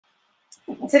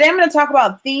Today I'm going to talk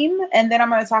about theme, and then I'm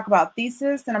going to talk about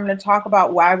thesis, and I'm going to talk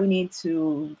about why we need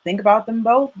to think about them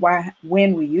both,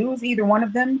 when we use either one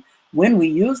of them, when we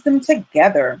use them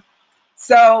together.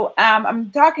 So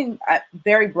I'm talking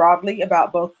very broadly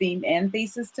about both theme and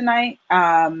thesis tonight.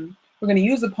 We're going to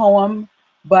use a poem,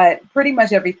 but pretty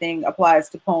much everything applies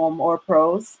to poem or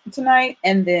prose tonight,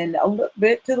 and then a little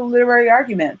bit to the literary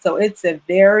argument. So it's a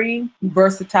very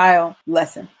versatile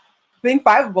lesson. Think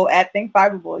Fiveable at Think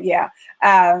Fiveable, yeah.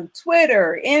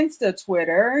 Twitter, Insta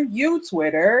Twitter,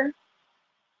 Twitter,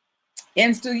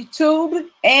 Insta YouTube,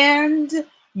 and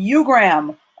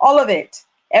Ugram. All of it.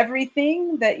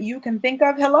 Everything that you can think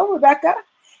of. Hello, Rebecca.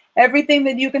 Everything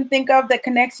that you can think of that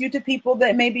connects you to people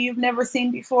that maybe you've never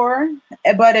seen before,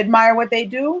 but admire what they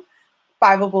do,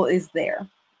 Fiveable is there.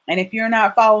 And if you're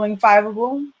not following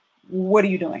Fiveable, what are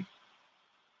you doing?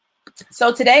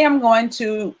 So today I'm going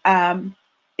to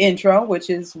intro, which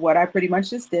is what I pretty much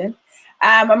just did.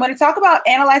 I'm going to talk about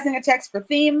analyzing a text for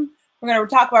theme. We're going to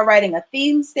talk about writing a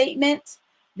theme statement.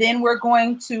 Then we're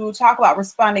going to talk about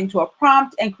responding to a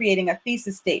prompt and creating a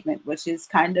thesis statement, which is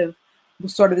kind of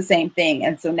sort of the same thing.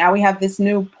 And so now we have this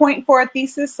new point for a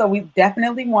thesis. So we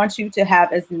definitely want you to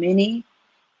have as many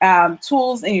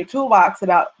tools in your toolbox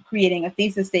about creating a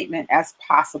thesis statement as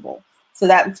possible. So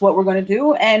that's what we're going to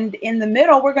do. And in the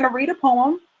middle, we're going to read a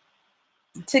poem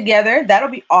together. That'll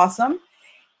be awesome.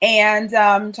 And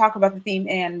talk about the theme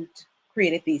and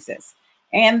create a thesis.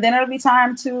 And then it'll be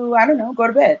time to, I don't know, go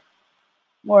to bed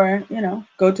or,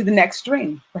 go to the next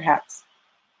stream, perhaps.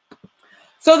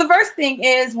 So the first thing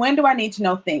is, when do I need to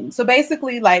know theme? So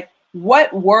basically, like,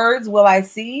 what words will I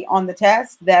see on the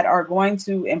test that are going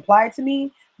to imply to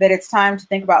me that it's time to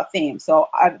think about theme? So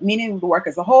meaning the work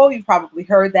as a whole, you've probably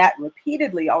heard that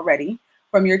repeatedly already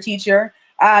from your teacher.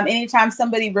 Anytime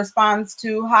somebody responds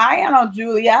to, hi, I know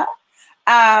Julia.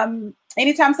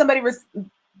 Anytime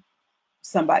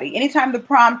anytime the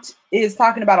prompt is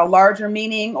talking about a larger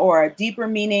meaning or a deeper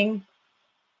meaning,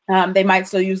 they might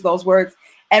still use those words.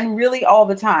 And really all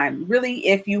the time, really,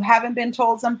 if you haven't been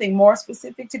told something more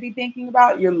specific to be thinking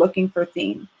about, you're looking for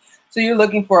theme. So you're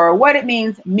looking for what it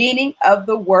means, meaning of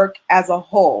the work as a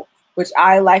whole, which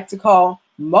I like to call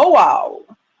MOAW,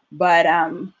 but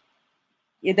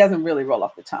it doesn't really roll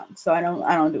off the tongue. So I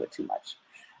don't do it too much.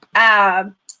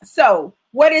 So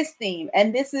what is theme?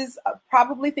 And this is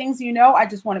probably things I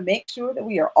just want to make sure that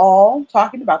we are all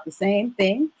talking about the same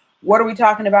thing. What are we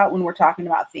talking about when we're talking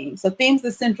about theme? So theme's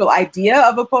the central idea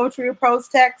of a poetry or prose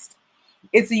text.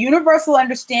 It's a universal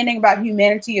understanding about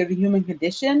humanity or the human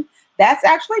condition. That's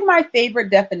actually my favorite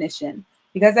definition,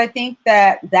 because I think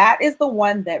that is the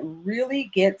one that really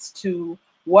gets to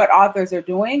what authors are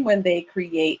doing when they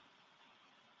create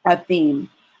a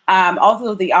theme.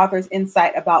 Also, the author's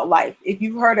insight about life. If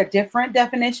you've heard a different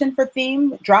definition for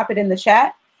theme, drop it in the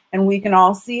chat and we can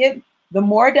all see it. The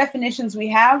more definitions we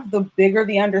have, the bigger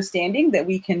the understanding that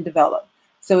we can develop.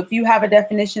 So if you have a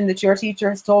definition that your teacher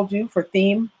has told you for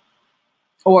theme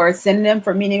or a synonym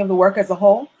for meaning of the work as a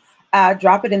whole,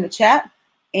 drop it in the chat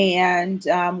and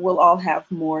we'll all have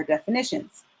more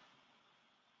definitions.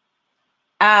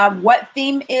 What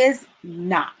theme is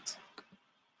not.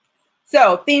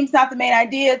 So theme's not the main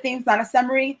idea. Theme's not a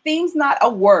summary. Theme's not a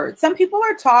word. Some people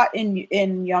are taught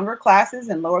in younger classes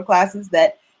and lower classes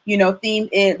that,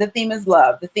 the theme is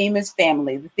love. The theme is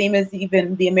family. The theme is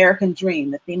even the American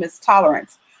dream. The theme is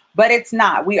tolerance, but it's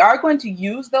not. We are going to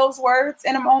use those words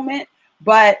in a moment,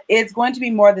 but it's going to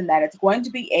be more than that. It's going to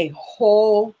be a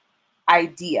whole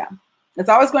idea. It's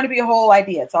always going to be a whole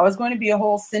idea. It's always going to be a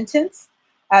whole sentence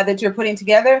that you're putting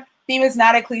together. Theme is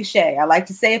not a cliche. I like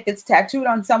to say if it's tattooed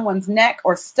on someone's neck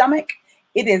or stomach,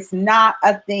 it is not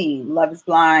a theme. Love is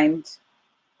blind.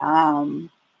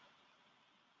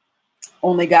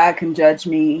 Only God can judge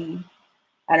me.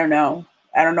 I don't know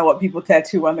what people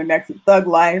tattoo on their necks. Thug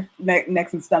life,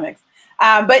 necks and stomachs.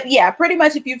 But yeah, pretty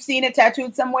much if you've seen it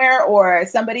tattooed somewhere or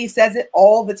somebody says it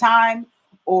all the time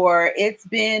or it's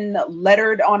been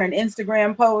lettered on an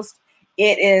Instagram post,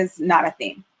 it is not a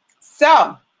theme.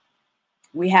 So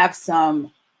we have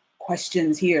some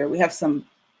questions here. We have some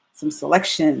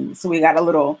selections. So we got a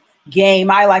little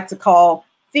game I like to call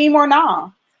theme or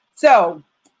nah. So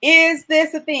is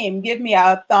this a theme? Give me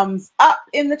a thumbs up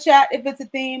in the chat if it's a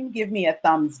theme. Give me a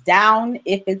thumbs down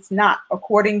if it's not,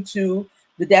 according to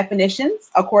the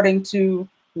definitions, according to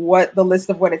what the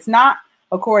list of what it's not,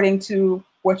 according to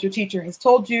what your teacher has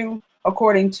told you,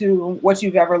 according to what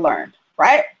you've ever learned,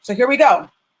 right? So here we go.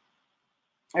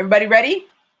 Everybody ready?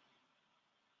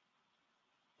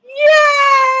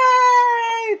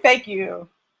 Yay! Thank you.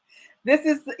 This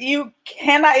is, you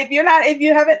cannot, if you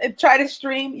haven't tried to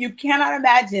stream, you cannot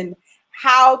imagine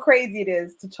how crazy it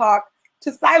is to talk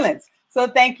to silence. So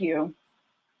thank you.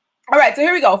 All right, so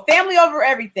here we go. Family over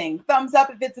everything. Thumbs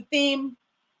up if it's a theme.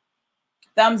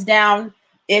 Thumbs down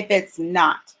if it's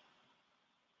not.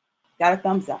 Got a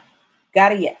thumbs up.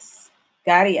 Got a yes.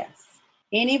 Got a yes.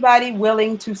 Anybody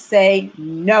willing to say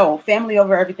no? Family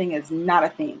over everything is not a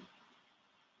theme.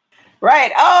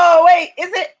 Right. Oh, wait,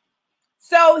 is it?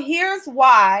 So here's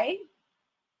why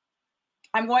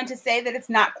I'm going to say that it's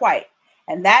not quite.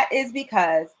 And that is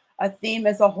because a theme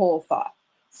is a whole thought.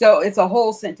 So it's a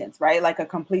whole sentence, right? Like a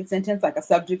complete sentence, like a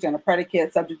subject and a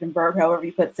predicate, subject and verb, however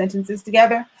you put sentences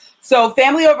together. So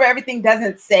family over everything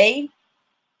doesn't say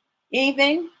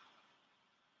anything,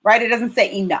 right? It doesn't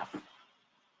say enough.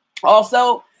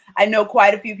 Also, I know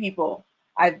quite a few people.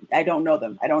 I don't know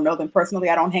them. I don't know them personally.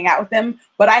 I don't hang out with them,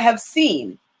 but I have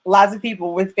seen lots of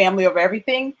people with family over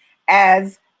everything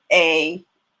as a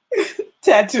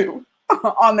tattoo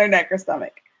on their neck or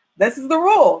stomach. This is the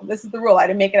rule. This is the rule. I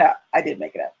didn't make it up. I did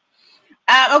make it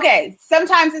up. Okay.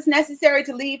 Sometimes it's necessary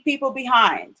to leave people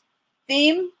behind.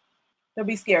 Theme, they'll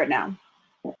be scared now.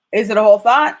 Is it a whole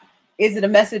thought? Is it a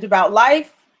message about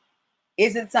life?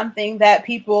 Is it something that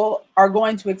people are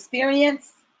going to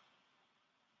experience?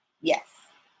 Yes.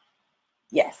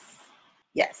 Yes.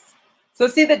 Yes. So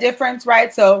see the difference,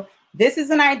 right? So this is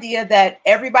an idea that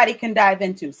everybody can dive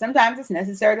into. Sometimes it's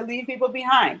necessary to leave people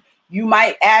behind. You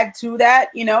might add to that,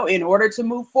 you know, in order to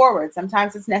move forward.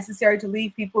 Sometimes it's necessary to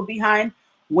leave people behind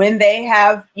when they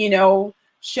have, you know,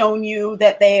 shown you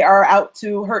that they are out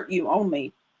to hurt you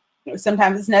only. You know,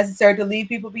 sometimes it's necessary to leave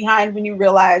people behind when you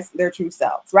realize their true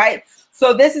selves, right?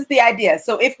 So this is the idea.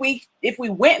 So if we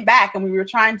went back and we were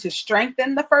trying to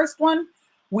strengthen the first one,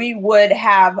 we would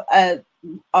have a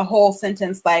whole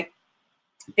sentence like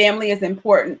family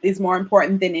is more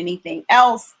important than anything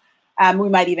else. We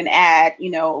might even add, you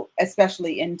know,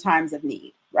 especially in times of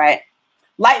need, right?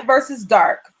 Light versus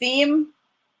dark. Theme?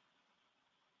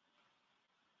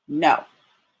 No,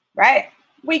 right?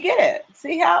 We get it.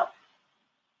 See how?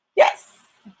 Yes.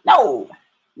 No.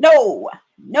 No.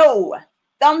 No.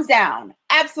 Thumbs down.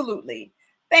 Absolutely.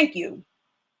 Thank you.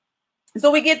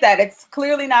 So we get that. It's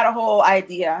clearly not a whole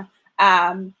idea.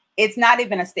 It's not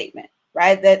even a statement,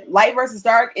 right? That light versus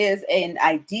dark is an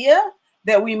idea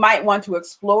that we might want to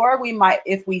explore. We might,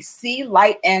 if we see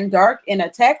light and dark in a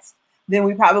text, then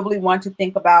we probably want to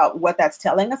think about what that's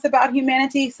telling us about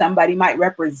humanity. Somebody might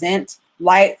represent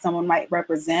light. Someone might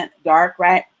represent dark,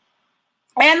 right?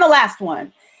 And the last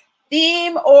one,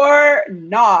 theme or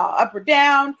nah, up or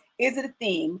down. Is it a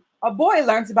theme? A boy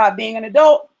learns about being an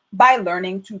adult by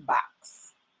learning to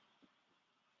box,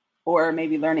 or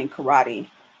maybe learning karate,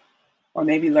 or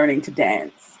maybe learning to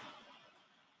dance.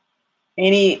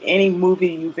 Any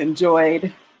movie you've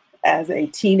enjoyed as a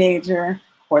teenager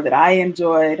or that I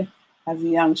enjoyed as a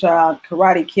young child,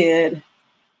 Karate Kid.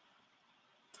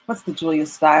 What's the Julia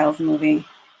Stiles movie?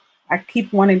 I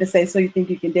keep wanting to say So You Think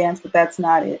You Can Dance, but that's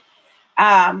not it.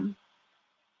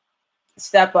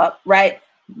 Step Up, right?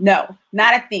 No,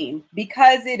 not a theme,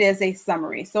 because it is a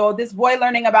summary. So this boy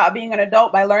learning about being an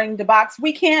adult by learning to box,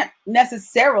 we can't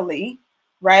necessarily,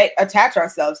 right, attach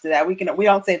ourselves to that. We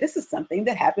don't say this is something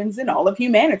that happens in all of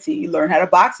humanity. You learn how to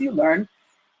box, you learn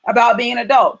about being an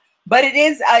adult. But it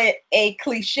is a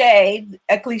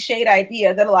cliched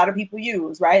idea that a lot of people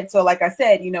use, right? So like I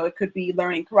said, you know, it could be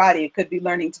learning karate, it could be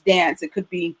learning to dance, it could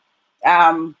be,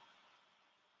 I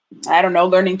don't know,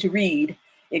 learning to read.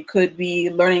 It could be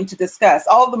learning to discuss.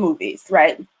 All the movies,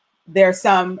 right? There's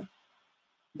some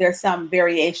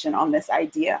variation on this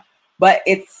idea, but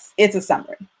it's a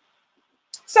summary.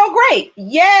 So great.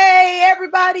 Yay,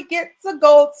 everybody gets a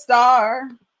gold star.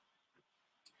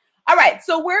 All right,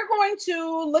 so we're going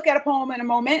to look at a poem in a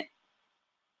moment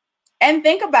and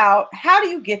think about how do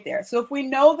you get there? So if we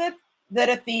know that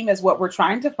a theme is what we're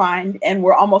trying to find, and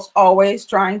we're almost always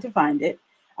trying to find it,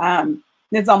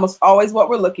 it's almost always what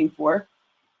we're looking for,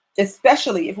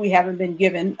 especially if we haven't been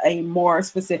given a more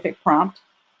specific prompt.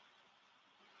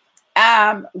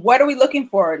 What are we looking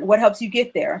for? What helps you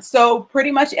get there? So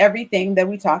pretty much everything that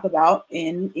we talk about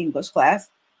in English class,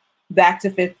 back to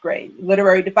 5th grade.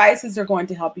 Literary devices are going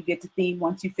to help you get to theme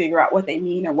once you figure out what they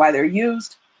mean or why they're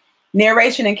used.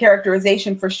 Narration and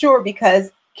characterization for sure,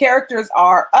 because characters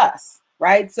are us,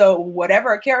 right? So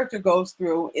whatever a character goes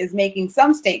through is making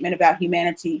some statement about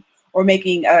humanity or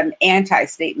making an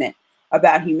anti-statement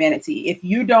about humanity. If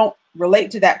you don't relate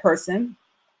to that person,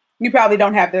 you probably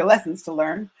don't have their lessons to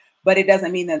learn, but it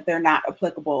doesn't mean that they're not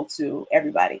applicable to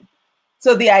everybody.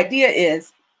 So the idea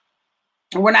is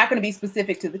we're not going to be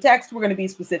specific to the text. We're going to be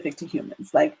specific to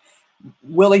humans. Like,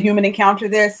 will a human encounter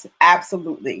this?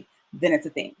 Absolutely. Then it's a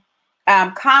theme.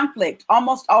 Conflict,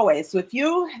 almost always. So if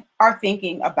you are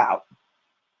thinking about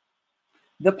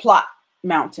the plot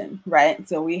mountain, right?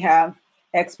 So we have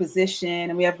exposition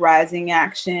and we have rising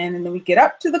action, and then we get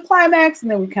up to the climax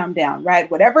and then we come down, right?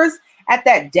 Whatever's at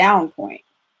that down point,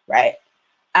 right?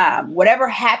 Whatever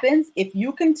happens, if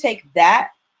you can take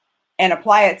that and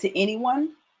apply it to anyone,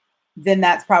 then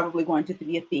that's probably going to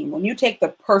be a theme. When you take the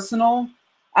personal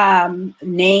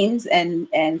names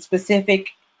and specific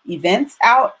events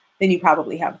out, then you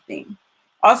probably have a theme.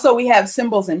 Also, we have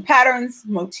symbols and patterns,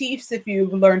 motifs, if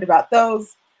you've learned about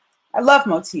those. I love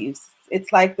motifs.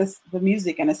 It's like the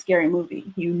music in a scary movie.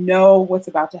 You know what's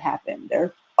about to happen.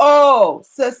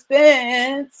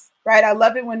 Suspense, right? I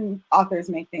love it when authors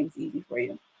make things easy for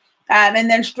you. And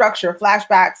then structure,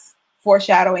 flashbacks,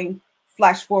 foreshadowing,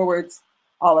 flash forwards,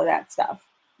 all of that stuff.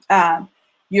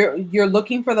 You're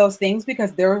looking for those things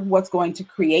because they're what's going to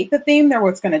create the theme. They're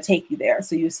what's going to take you there.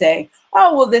 So you say,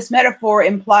 oh, well, this metaphor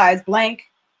implies blank,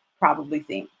 probably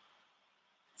theme.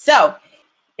 So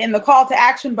in the call to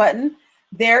action button,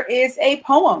 there is a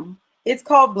poem. It's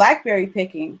called Blackberry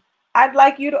Picking. I'd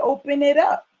like you to open it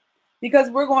up because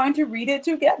we're going to read it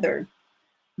together.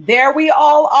 There we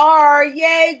all are.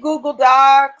 Yay, Google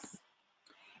Docs.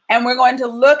 And we're going to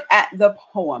look at the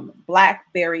poem,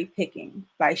 Blackberry Picking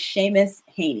by Seamus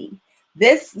Heaney.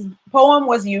 This poem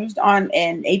was used on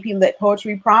an AP Lit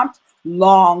poetry prompt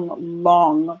long,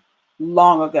 long,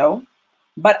 long ago.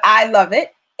 But I love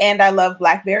it, and I love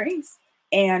blackberries.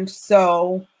 And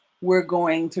so we're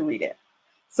going to read it.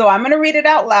 So I'm going to read it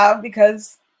out loud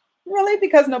because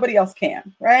nobody else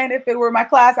can, right? If it were my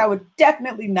class, I would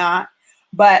definitely not.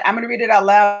 But I'm going to read it out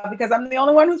loud because I'm the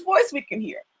only one whose voice we can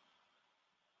hear.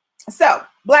 So,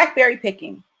 Blackberry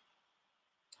Picking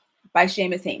by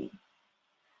Seamus Heaney.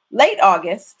 Late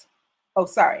August.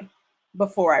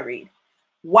 Before I read.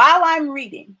 While I'm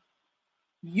reading,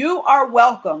 you are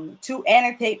welcome to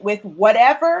annotate with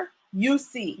whatever you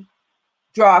see.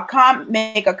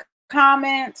 Make a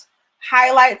comment,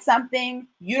 highlight something.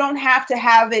 You don't have to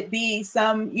have it be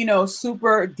some,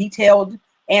 super detailed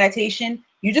annotation.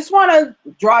 You just want to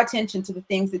draw attention to the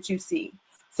things that you see.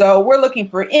 So we're looking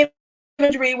for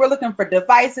imagery, we're looking for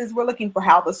devices, we're looking for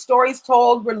how the story's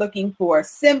told, we're looking for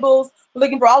symbols, we're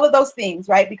looking for all of those things,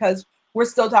 right? Because we're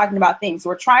still talking about things. So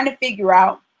we're trying to figure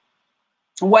out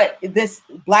what this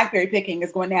blackberry picking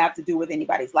is going to have to do with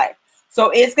anybody's life. So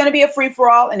it's going to be a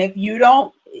free-for-all, and if you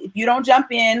don't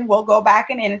jump in, we'll go back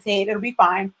and annotate. It'll be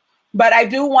fine. But I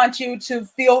do want you to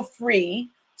feel free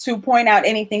to point out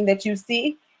anything that you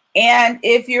see. And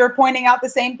if you're pointing out the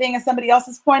same thing as somebody else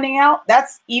is pointing out,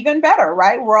 that's even better,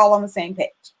 right? We're all on the same page.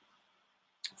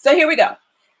 So here we go.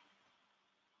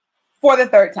 For the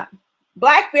third time.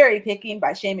 Blackberry Picking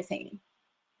by Seamus Heaney.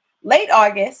 Late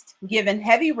August, given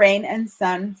heavy rain and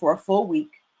sun for a full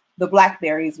week, the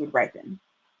blackberries would ripen.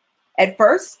 At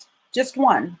first, just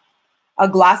one, a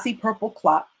glossy purple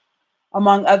clot,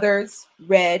 among others,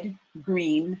 red,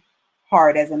 green,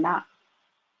 hard as a knot.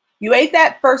 You ate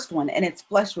that first one, and its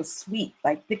flesh was sweet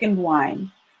like thickened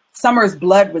wine. Summer's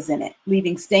blood was in it,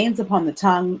 leaving stains upon the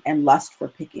tongue and lust for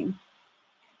picking.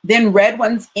 Then red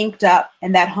ones inked up,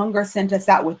 and that hunger sent us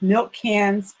out with milk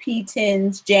cans, pea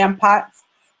tins, jam pots,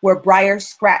 where briars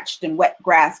scratched and wet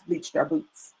grass bleached our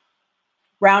boots.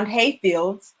 Round hay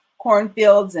fields,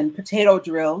 cornfields, and potato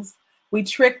drills, we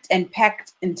tricked and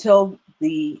pecked until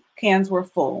the cans were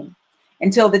full,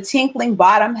 until the tinkling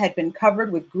bottom had been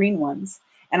covered with green ones,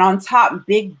 and on top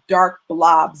big dark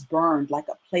blobs burned like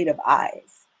a plate of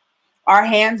eyes. Our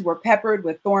hands were peppered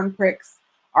with thorn pricks,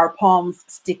 our palms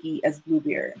sticky as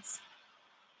blueberries.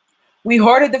 We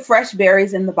hoarded the fresh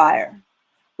berries in the byre,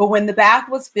 but when the bath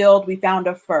was filled, we found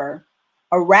a fur,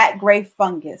 a rat gray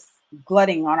fungus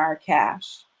glutting on our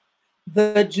cash.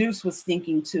 The juice was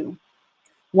stinking too.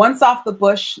 Once off the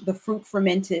bush, the fruit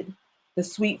fermented, the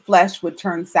sweet flesh would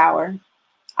turn sour.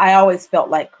 I always felt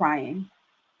like crying.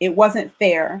 It wasn't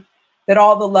fair that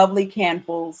all the lovely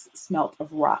canfuls smelt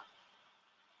of rot.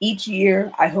 Each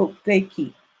year, I hoped they'd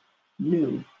keep,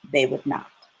 knew they would not.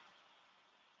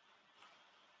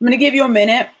 I'm going to give you a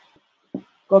minute.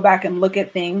 Go back and look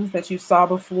at things that you saw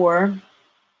before.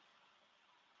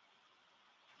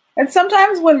 And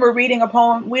sometimes when we're reading a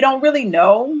poem, we don't really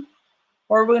know,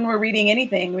 or when we're reading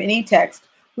anything, any text,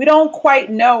 we don't quite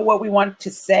know what we want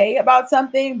to say about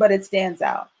something, but it stands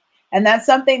out. And that's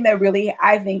something that really,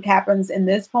 I think, happens in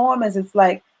this poem, is it's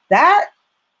like, that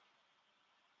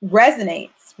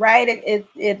resonates, right?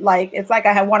 It's like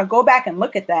I want to go back and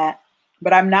look at that,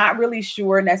 but I'm not really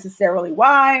sure necessarily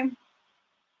why.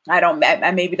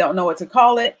 I maybe don't know what to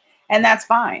call it, and that's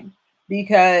fine.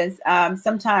 because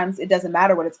sometimes it doesn't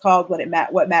matter what it's called.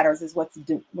 What matters is what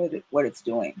it's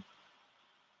doing.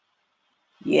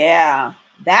 Yeah,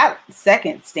 that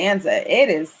second stanza, it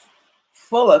is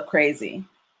full of crazy.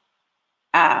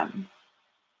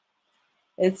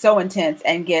 It's so intense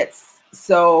and gets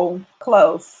so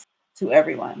close to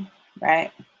everyone,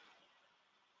 right?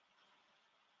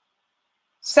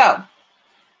 So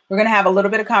we're going to have a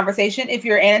little bit of conversation. If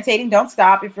you're annotating, don't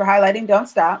stop. If you're highlighting, don't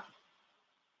stop.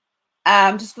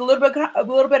 Just a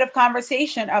little bit of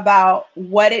conversation about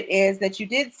what it is that you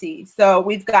did see. So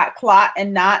we've got clot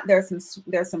and knot. There's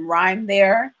some rhyme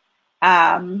there.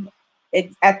 At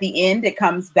the end, it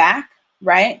comes back,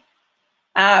 right?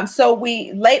 So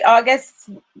late August,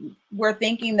 we're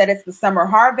thinking that it's the summer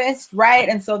harvest, right?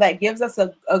 And so that gives us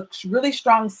a really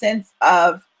strong sense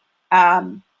of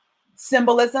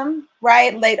symbolism,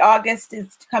 right? Late August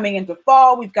is coming into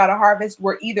fall. We've got a harvest.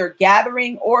 We're either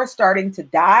gathering or starting to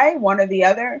die, one or the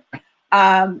other.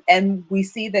 And we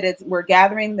see that we're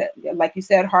gathering, like you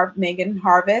said, Megan,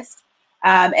 harvest.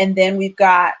 And then we've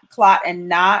got clot and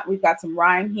knot. We've got some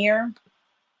rhyme here.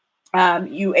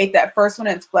 You ate that first one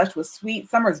and its flesh was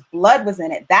sweet. Summer's blood was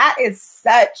in it. That is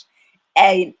such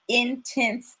an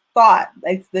intense thought.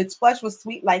 Like its flesh was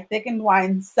sweet like thickened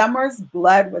wine. Summer's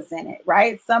blood was in it,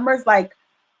 right? Summer's like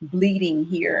bleeding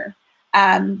here.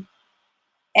 And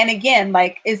again,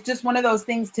 like it's just one of those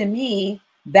things to me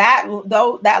that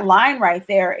that line right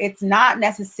there, it's not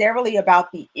necessarily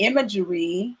about the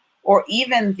imagery or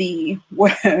even the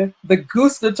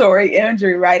gustatory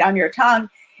imagery right on your tongue.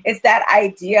 It's that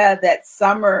idea that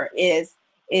summer is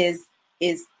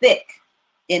thick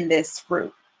in this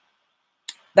fruit.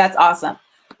 That's awesome.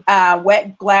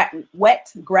 Wet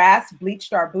grass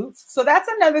bleached our boots. So that's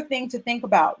another thing to think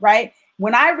about, right?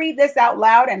 When I read this out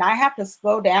loud and I have to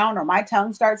slow down or my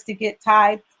tongue starts to get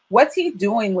tied, what's he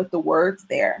doing with the words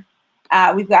there?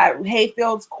 We've got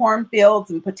hayfields,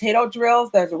 cornfields, and potato drills.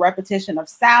 There's a repetition of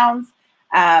sounds.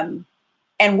 And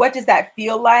what does that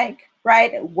feel like,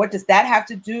 right? What does that have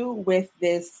to do with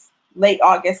this late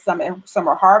August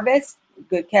summer harvest?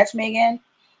 Good catch, Megan.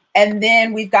 And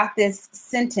then we've got this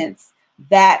sentence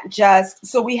that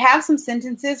so we have some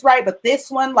sentences, right? But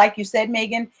this one, like you said,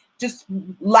 Megan, just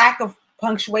lack of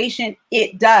punctuation,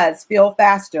 it does feel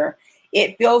faster.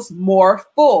 It feels more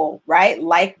full, right?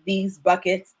 Like these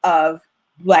buckets of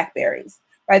blackberries,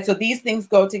 right? So these things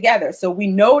go together. So we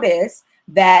notice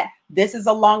that this is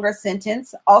a longer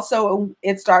sentence. Also,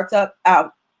 it starts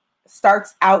out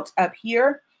up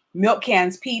here. Milk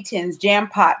cans, pea tins, jam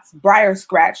pots, briar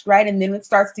scratched, right? And then it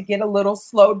starts to get a little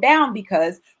slowed down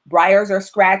because briars are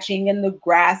scratching and the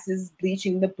grass is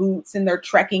bleaching the boots and they're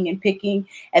trekking and picking.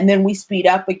 And then we speed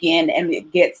up again and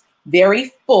it gets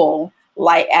very full,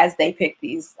 like as they pick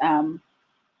these,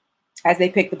 as they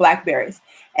pick the blackberries.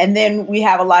 And then we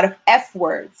have a lot of F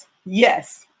words.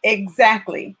 Yes,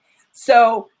 exactly.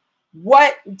 So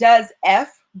what does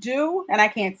F do? And I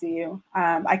can't see you.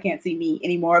 I can't see me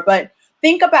anymore, but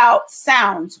think about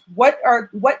sounds. What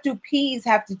do P's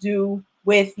have to do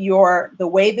with the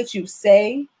way that you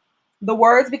say the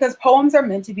words? Because poems are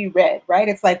meant to be read, right?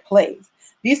 It's like plays.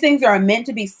 These things are meant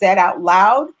to be said out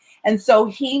loud. And so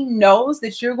he knows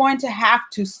that you're going to have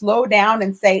to slow down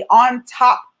and say on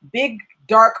top, big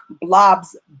dark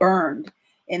blobs burned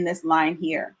in this line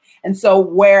here. And so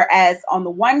whereas on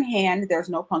the one hand, there's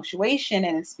no punctuation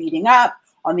and it's speeding up,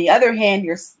 on the other hand,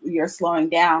 you're slowing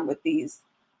down with these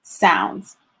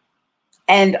sounds.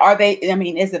 And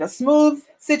is it a smooth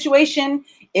situation?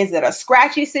 Is it a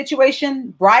scratchy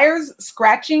situation? Briars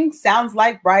scratching sounds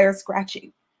like briars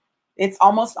scratching. It's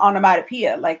almost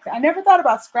onomatopoeia. Like I never thought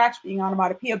about scratch being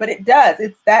onomatopoeia, but it does.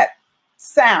 It's that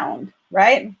sound,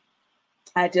 right?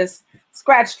 I just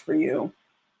scratched for you.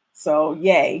 So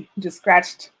yay, just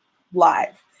scratched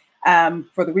live.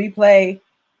 For the replay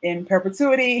in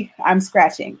perpetuity, I'm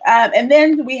scratching. And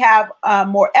then we have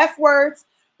more F words.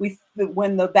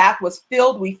 When the bath was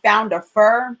filled, we found a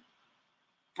fur.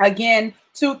 Again,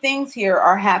 two things here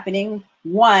are happening.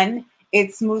 One,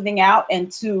 it's smoothing out,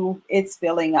 and two, it's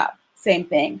filling up. Same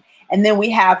thing. And then we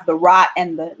have the rot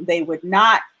and they would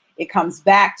not. It comes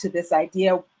back to this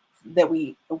idea that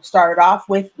we started off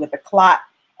with the clot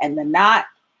and the knot.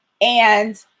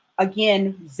 And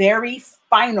again, very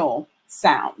final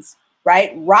sounds,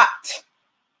 right? Rot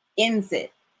ends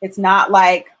it. It's not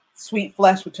like sweet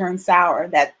flesh would turn sour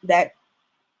that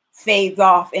fades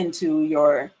off into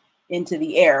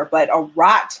the air, but a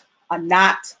rot, a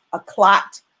knot, a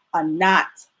clot, a knot,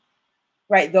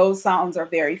 right? Those sounds are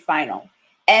very final.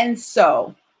 And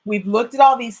so we've looked at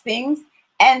all these things.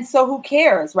 And so who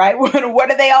cares, right?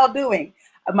 What are they all doing?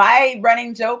 My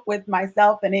running joke with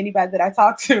myself and anybody that I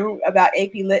talk to about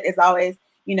AP Lit is always,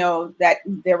 you know, that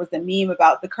there was a meme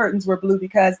about the curtains were blue,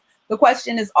 because the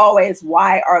question is always,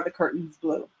 why are the curtains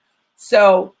blue?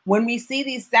 So when we see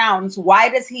these sounds, why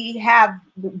does he have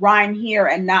the rhyme here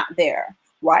and not there?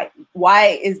 Why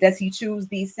does he choose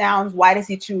these sounds? Why does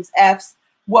he choose F's?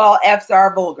 Well, F's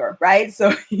are vulgar, right?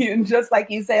 So just like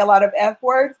you say a lot of F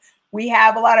words, we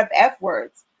have a lot of F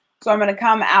words. So I'm going to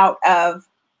come out of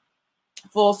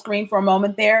full screen for a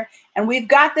moment there. And we've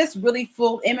got this really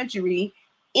full imagery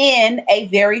in a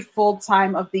very full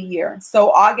time of the year.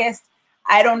 So August,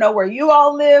 I don't know where you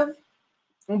all live,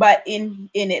 but in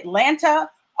Atlanta,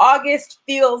 August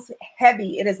feels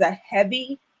heavy. It is a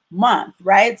heavy month,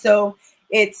 right? So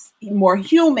it's more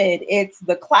humid.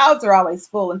 The clouds are always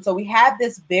full. And so we have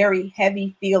this very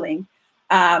heavy feeling.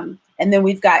 And then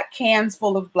we've got cans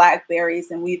full of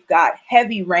blackberries, and we've got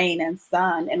heavy rain and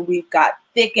sun, and we've got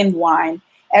thickened wine,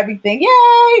 everything.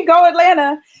 Yay, go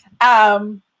Atlanta.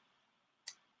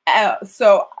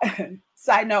 So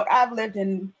side note, I've lived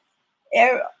in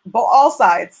all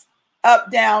sides,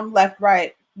 up, down, left,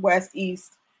 right, west,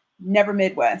 east, never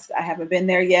Midwest. I haven't been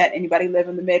there yet. Anybody live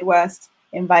in the Midwest?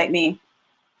 Invite me.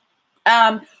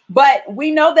 But we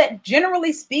know that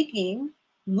generally speaking,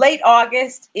 late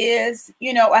August is,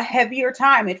 you know, a heavier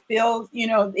time. It feels, you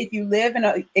know, if you live in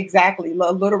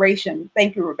alliteration.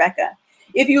 Thank you, Rebecca.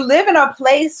 If you live in a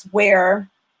place where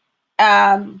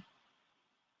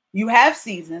you have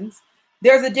seasons,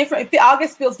 there's a different,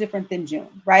 August feels different than June,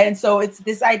 right? And so it's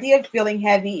this idea of feeling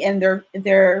heavy, and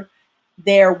they're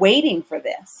waiting for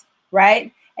this,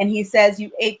 right? And he says,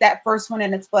 you ate that first one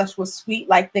and its flesh was sweet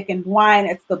like thickened wine.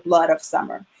 It's the blood of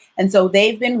summer. And so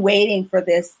they've been waiting for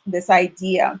this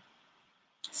idea.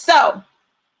 So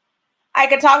I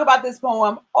could talk about this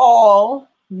poem all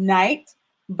night,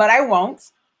 but I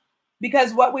won't,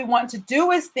 because what we want to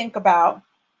do is think about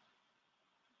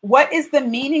what is the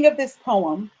meaning of this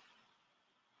poem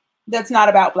that's not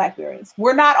about blackberries.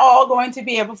 We're not all going to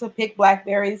be able to pick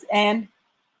blackberries. And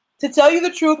to tell you the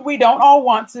truth, we don't all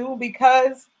want to,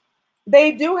 because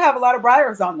they do have a lot of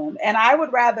briars on them. And I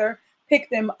would rather pick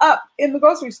them up in the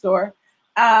grocery store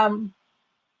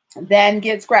than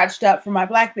get scratched up for my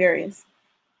blackberries.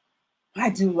 I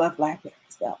do love blackberries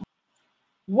though.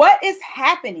 What is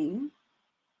happening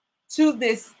to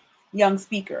this young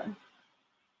speaker?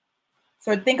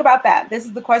 So think about that. This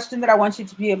is the question that I want you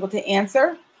to be able to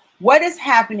answer. What is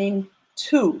happening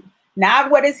to,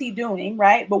 not what is he doing,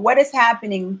 right? But what is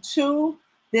happening to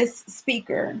this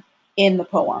speaker in the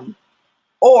poem?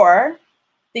 Or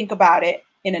think about it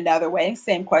in another way,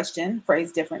 same question,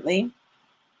 phrased differently.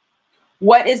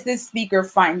 What is this speaker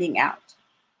finding out?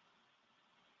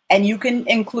 And you can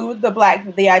include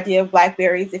the idea of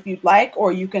blackberries if you'd like,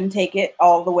 or you can take it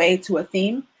all the way to a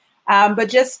theme. But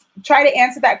just try to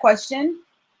answer that question.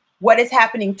 What is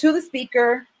happening to the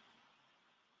speaker?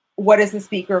 What is the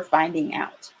speaker finding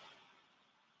out?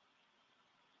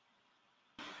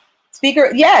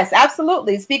 Speaker, yes,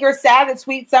 absolutely. Speaker sad that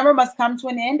sweet summer must come to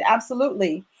an end.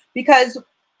 Absolutely. Because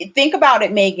think about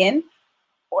it, Megan,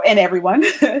 and everyone,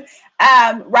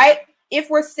 right? If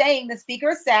we're saying the speaker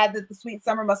is sad that the sweet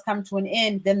summer must come to an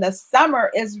end, then the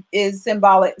summer is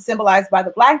symbolized by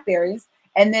the blackberries,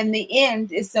 and then the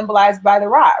end is symbolized by the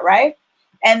rot, right?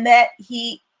 And that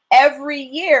every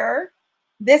year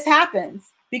this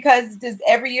happens, because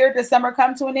every year does summer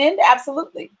come to an end?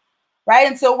 Absolutely. Right.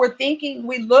 And so we're thinking,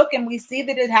 we look and we see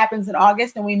that it happens in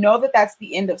August, and we know that that's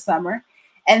the end of summer.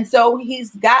 And so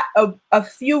he's got a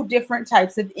few different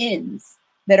types of ends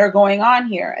that are going on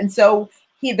here. And so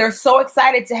they're so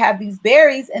excited to have these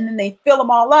berries, and then they fill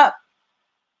them all up.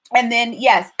 And then,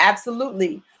 yes,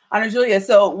 absolutely, Ana Julia.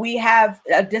 So we have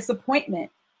a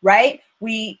disappointment, right?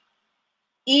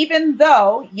 Even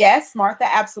though, yes, Martha,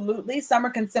 absolutely, summer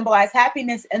can symbolize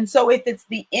happiness. And so if it's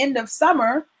the end of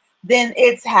summer, then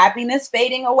it's happiness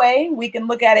fading away. We can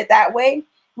look at it that way.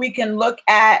 We can look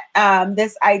at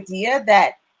this idea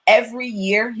that every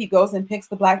year he goes and picks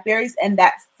the blackberries, and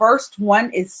that first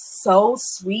one is so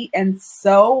sweet and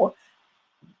so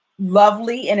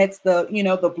lovely, and it's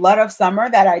the blood of summer.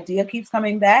 That idea keeps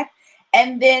coming back.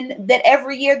 And then that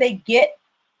every year they get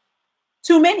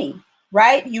too many,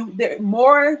 right? There are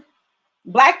more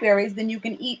blackberries than you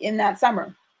can eat in that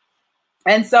summer.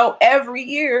 And so every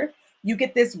year you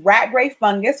get this rat gray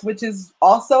fungus, which is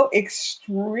also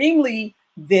extremely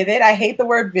vivid. I hate the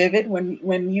word vivid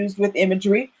when used with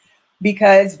imagery,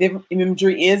 because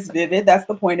imagery is vivid. That's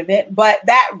the point of it. But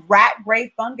that rat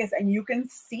gray fungus, and you can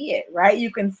see it, right?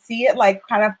 You can see it like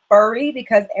kind of furry,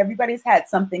 because everybody's had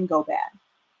something go bad,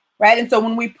 right? And so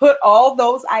when we put all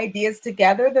those ideas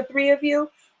together, the three of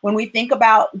you, when we think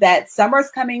about that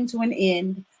summer's coming to an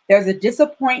end, there's a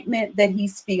disappointment that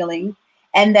he's feeling,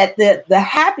 and that the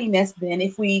happiness, then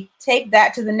if we take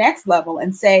that to the next level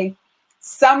and say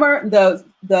summer,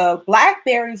 the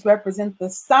blackberries represent the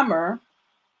summer,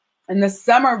 and the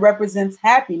summer represents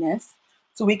happiness.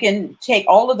 So we can take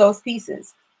all of those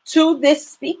pieces. To this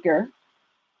speaker,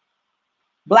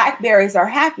 blackberries are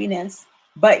happiness,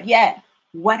 but yet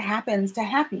what happens to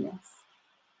happiness?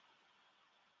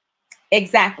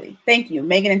 Exactly. Thank you.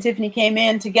 Megan and Tiffany came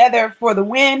in together for the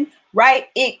win, right?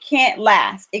 It can't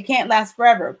last. It can't last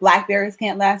forever. Blackberries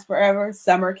can't last forever.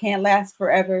 Summer can't last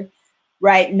forever,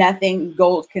 right? Nothing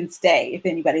gold can stay, if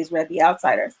anybody's read The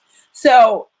Outsiders.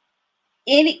 So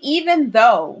even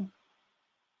though,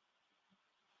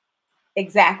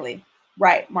 exactly,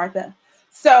 right, Martha.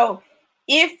 So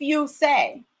if you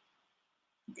say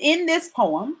in this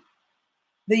poem,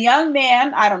 the young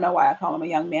man, I don't know why I call him a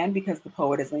young man, because the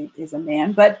poet is a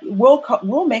man, but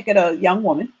we'll make it a young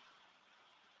woman.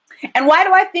 And why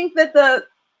do I think that the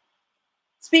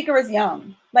speaker is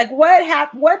young? Like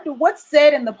what's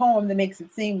said in the poem that makes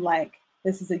it seem like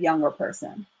this is a younger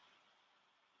person?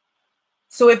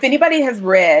 So if anybody has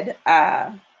read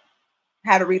How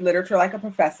to Read Literature Like a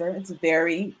Professor, it's a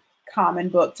very common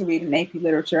book to read in AP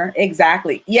literature.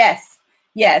 Exactly. Yes,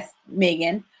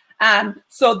 Megan.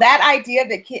 So that idea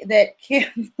that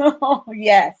kids, oh,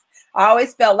 yes, I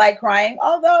always felt like crying.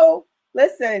 Although,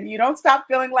 listen, you don't stop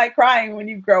feeling like crying when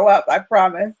you grow up, I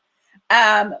promise.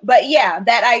 But yeah,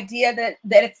 that idea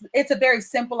that it's a very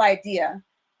simple idea,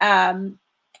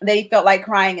 that he felt like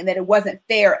crying and that it wasn't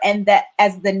fair. And that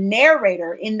as the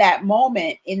narrator in that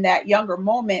moment, in that younger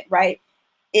moment, right,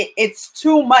 it's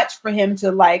too much for him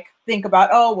to like think about,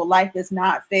 oh, well, life is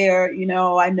not fair. You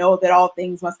know, I know that all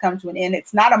things must come to an end.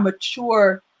 It's not a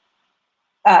mature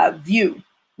view,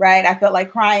 right? I felt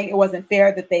like crying. It wasn't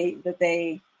fair that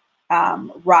they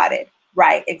rotted.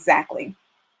 Right, exactly.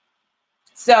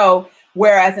 So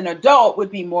whereas an adult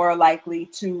would be more likely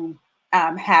to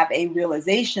have a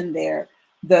realization there,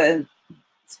 the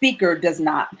speaker does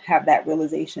not have that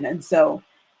realization. And so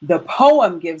the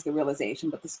poem gives the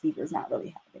realization, but the speaker is not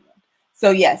really having it.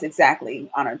 So yes, exactly,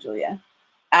 Honor Julia.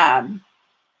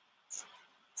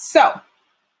 So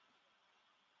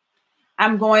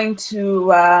I'm going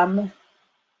to,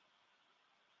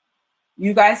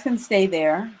 you guys can stay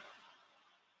there.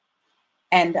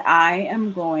 And I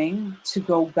am going to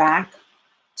go back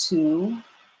to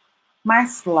my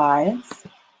slides.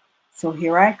 So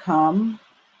here I come,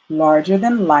 larger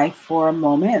than life for a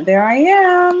moment. There I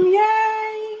am,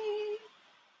 yay.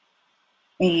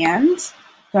 And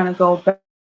gonna go back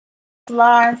to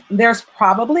slides. There's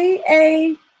probably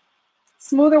a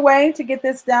smoother way to get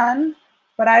this done,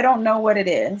 but I don't know what it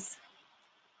is.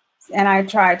 And I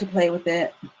tried to play with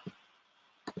it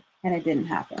and it didn't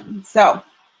happen. So,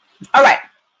 all right.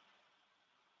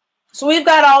 So we've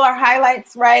got all our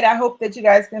highlights, right? I hope that you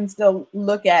guys can still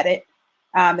look at it,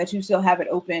 that you still have it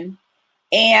open.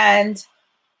 And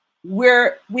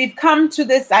we've come to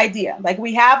this idea. Like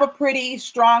we have a pretty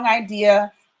strong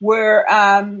idea. We're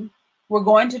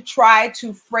going to try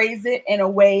to phrase it in a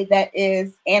way that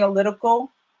is analytical,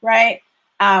 right?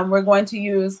 We're going to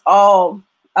use all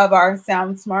of our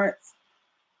sound smarts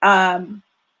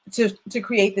to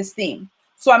create this theme.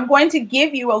 So I'm going to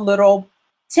give you a little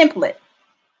template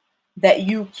that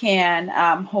you can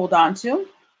hold on to.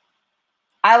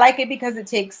 I like it because it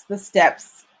takes the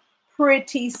steps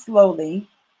pretty slowly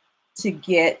to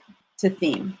get to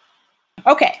theme.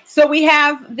 Okay, so we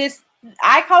have this,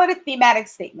 I call it a thematic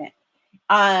statement.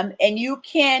 And you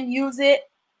can use it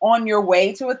on your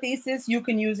way to a thesis. You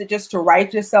can use it just to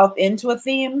write yourself into a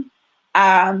theme.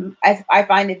 I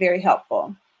find it very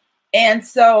helpful. And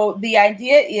so the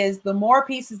idea is the more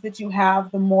pieces that you have,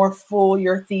 the more full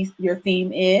your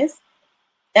theme is.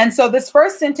 And so this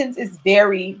first sentence is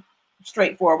very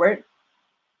straightforward.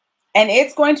 And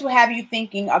it's going to have you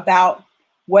thinking about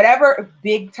whatever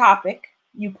big topic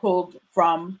you pulled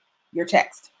from your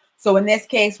text. So in this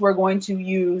case, we're going to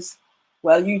use,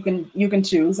 well, you can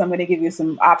choose. I'm going to give you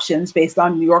some options based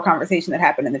on your conversation that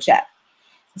happened in the chat.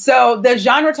 So the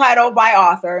genre title by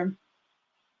author,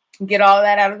 get all of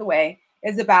that out of the way,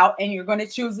 is about, and you're going to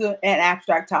choose an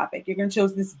abstract topic. You're going to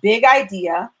choose this big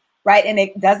idea, right? And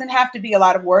it doesn't have to be a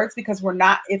lot of words because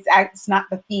it's not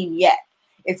the theme yet.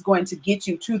 It's going to get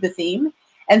you to the theme.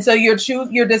 And so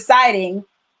you're deciding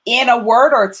in a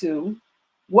word or two,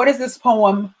 what is this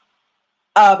poem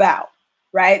about,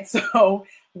 right? So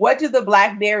what do the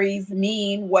blackberries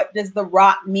mean? What does the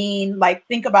rot mean? Like,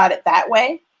 think about it that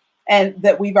way, and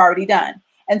that we've already done.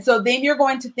 And so then you're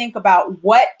going to think about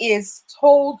what is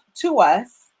told to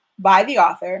us by the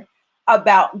author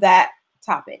about that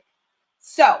topic.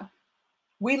 So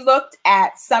we looked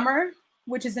at summer,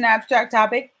 which is an abstract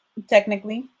topic,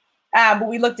 technically, but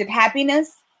we looked at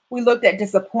happiness. We looked at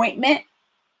disappointment.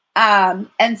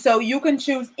 And so you can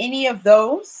choose any of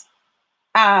those.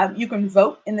 You can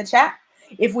vote in the chat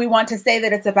if we want to say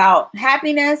that it's about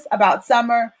happiness, about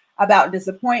summer, about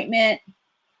disappointment.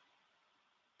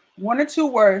 One or two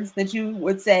words that you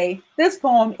would say, this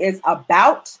poem is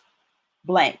about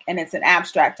blank, and it's an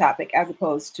abstract topic as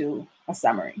opposed to a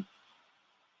summary.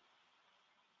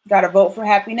 Got to vote for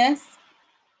happiness?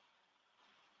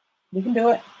 We can do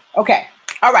it. Okay.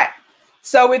 All right.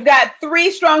 So we've got 3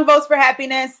 strong votes for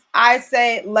happiness. I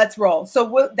say, let's roll.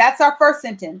 So that's our first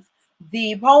sentence.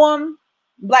 The poem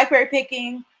Blackberry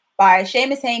Picking by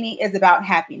Seamus Haney is about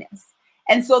happiness.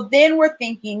 And so then we're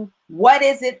thinking, what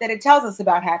is it that it tells us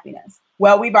about happiness?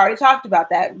 Well, we've already talked about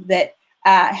that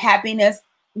happiness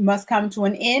must come to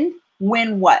an end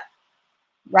when what,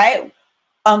 right?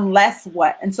 Unless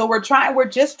what? And so we're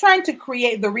just trying to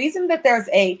create, the reason that there's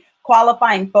a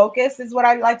qualifying focus is what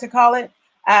I like to call it,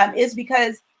 is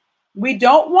because we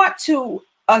don't want to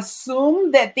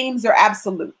assume that themes are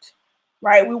absolute,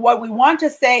 right? What we want to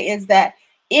say is that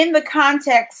in the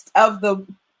context of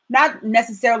not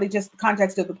necessarily just the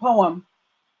context of the poem,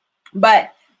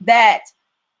 but that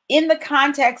in the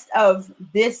context of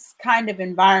this kind of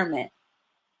environment,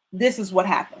 this is what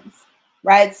happens,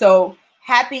 right? So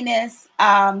happiness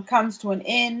comes to an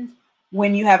end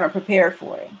when you haven't prepared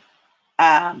for it,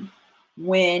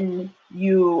 when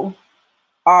you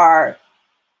are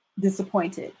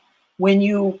disappointed, when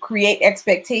you create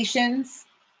expectations,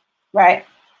 right?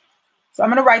 So I'm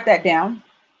going to write that down.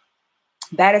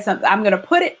 That is something I'm going to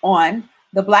put it on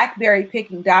the Blackberry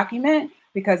Picking document,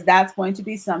 because that's going to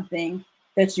be something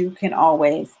that you can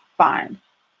always find.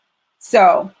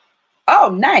 So, oh,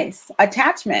 nice.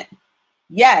 Attachment.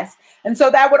 Yes. And so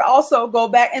that would also go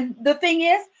back. And the thing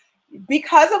is,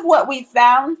 because of what we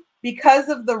found, because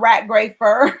of the rat gray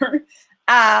fur,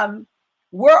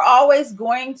 we're always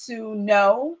going to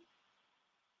know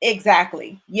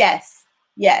exactly. Yes.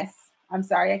 Yes. I'm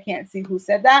sorry. I can't see who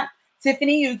said that.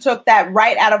 Tiffany, you took that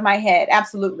right out of my head.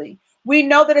 Absolutely. We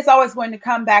know that it's always going to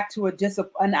come back to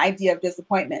an idea of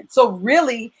disappointment. So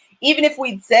really, even if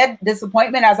we said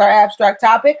disappointment as our abstract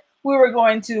topic, we were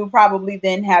going to probably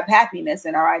then have happiness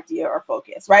in our idea or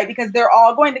focus, right? Because they're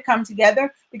all going to come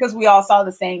together because we all saw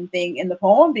the same thing in the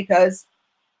poem, because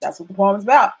that's what the poem is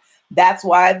about. That's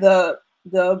why the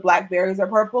blackberries are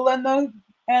purple and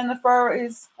the fur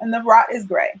is, and the rot is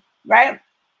gray, right?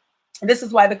 This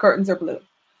is why the curtains are blue.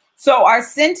 So our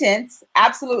sentence,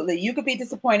 absolutely, you could be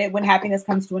disappointed when happiness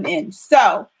comes to an end.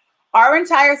 So our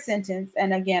entire sentence,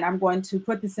 and again, I'm going to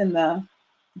put this in the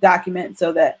document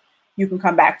so that you can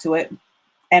come back to it,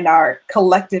 and our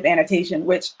collective annotation,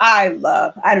 which I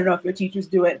love. I don't know if your teachers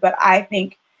do it, but I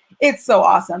think it's so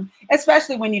awesome,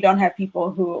 especially when you don't have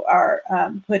people who are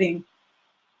putting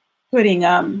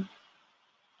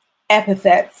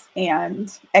epithets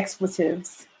and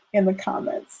expletives in the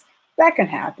comments. That can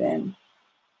happen.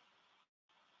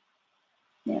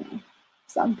 You know,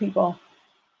 some people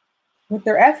with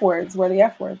their F words, where the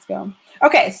F words go.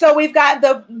 Okay, so we've got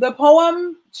the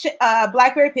poem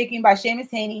Blackberry Picking by Seamus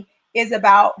Haney is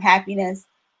about happiness.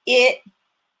 It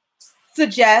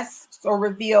suggests or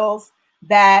reveals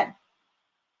that,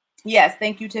 yes,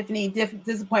 thank you, Tiffany,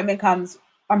 disappointment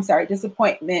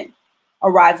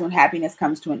arrives when happiness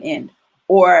comes to an end,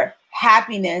 or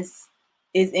happiness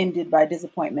is ended by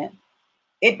disappointment.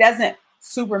 It doesn't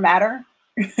super matter.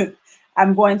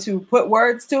 I'm going to put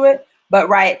words to it, but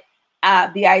right,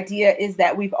 the idea is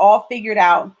that we've all figured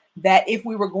out that if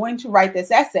we were going to write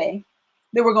this essay,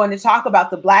 then we're going to talk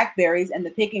about the blackberries and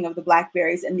the picking of the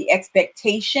blackberries and the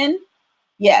expectation,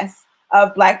 yes,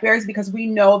 of blackberries, because we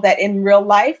know that in real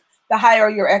life, the higher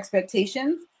your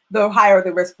expectations, the higher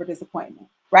the risk for disappointment,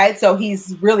 right? So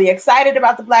he's really excited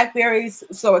about the blackberries,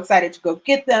 so excited to go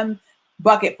get them,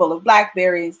 bucket full of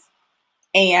blackberries,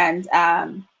 and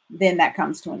then that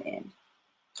comes to an end.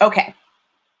 Okay,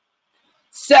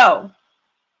 so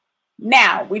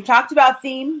now we've talked about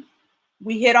theme.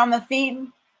 We hit on the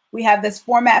theme. We have this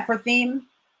format for theme,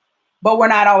 but we're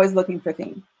not always looking for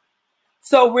theme.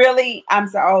 So really, I'm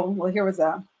sorry. Oh, well, here was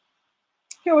a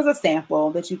sample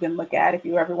that you can look at if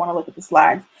you ever want to look at the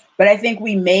slides. But I think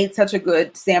we made such a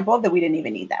good sample that we didn't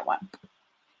even need that one.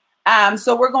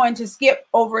 So we're going to skip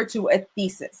over to a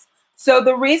thesis. So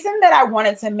the reason that I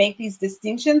wanted to make these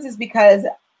distinctions is because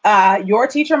your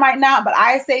teacher might not, but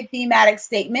I say thematic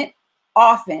statement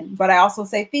often, but I also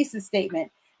say thesis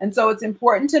statement. And so it's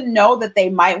important to know that they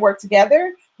might work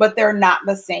together, but they're not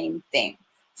the same thing.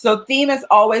 So theme is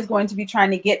always going to be trying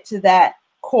to get to that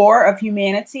core of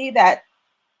humanity, that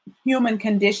human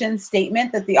condition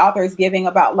statement that the author is giving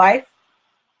about life.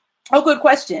 Oh, good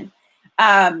question.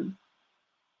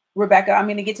 Rebecca, I'm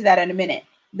going to get to that in a minute.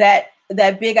 That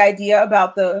big idea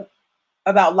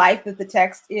about life that the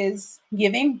text is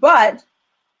giving, but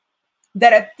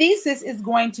that a thesis is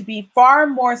going to be far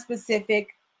more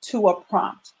specific to a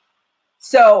prompt.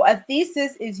 So a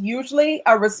thesis is usually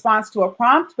a response to a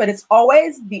prompt, but it's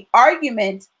always the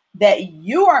argument that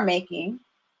you are making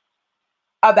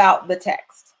about the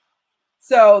text.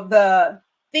 So the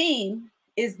theme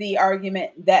is the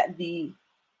argument that the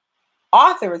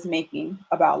author is making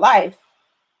about life,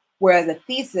 whereas a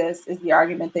thesis is the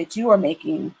argument that you are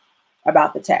making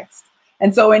about the text.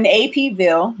 And so in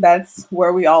APville, that's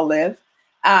where we all live,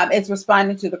 it's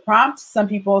responding to the prompt. Some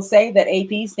people say that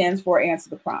AP stands for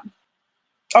answer the prompt.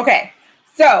 Okay,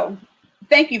 so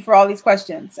thank you for all these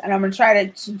questions, and I'm going to try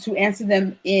to answer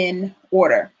them in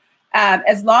order.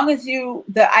 As long as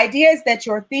the idea is that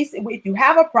your thesis, if you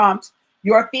have a prompt,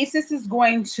 your thesis is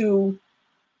going to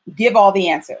give all the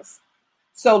answers.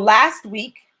 So last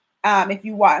week, if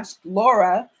you watched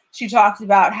Laura, she talked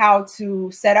about how to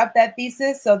set up that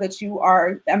thesis so that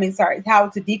how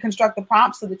to deconstruct the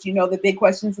prompt so that you know the big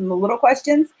questions and the little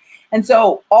questions. And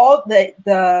so all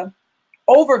the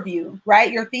overview,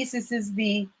 right? Your thesis is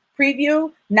the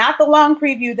preview, not the long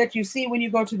preview that you see when you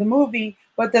go to the movie,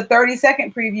 but the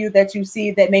 30-second preview that you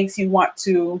see that makes you want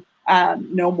to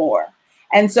know more.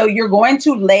 And so you're going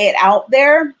to lay it out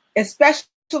there,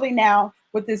 especially now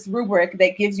with this rubric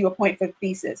that gives you a point for the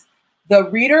thesis. The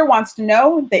reader wants to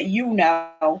know that you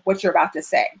know what you're about to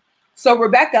say. So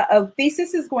Rebecca, a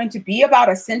thesis is going to be about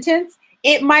a sentence.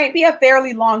 It might be a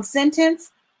fairly long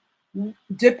sentence,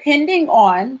 depending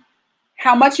on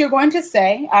how much you're going to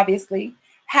say, obviously,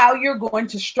 how you're going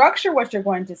to structure what you're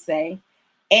going to say,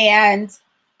 and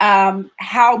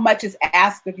how much is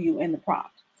asked of you in the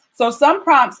prompt. So some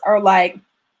prompts are like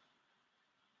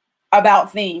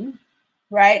about theme,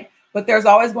 right? But there's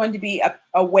always going to be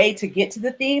a way to get to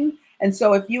the theme. And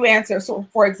so if you answer, so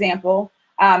for example,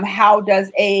 how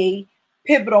does a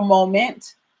pivotal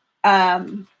moment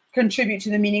contribute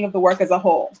to the meaning of the work as a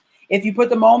whole? If you put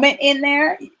the moment in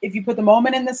there, if you put the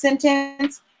moment in the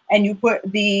sentence and you put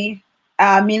the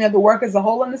meaning of the work as a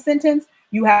whole in the sentence,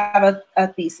 you have a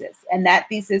thesis. And that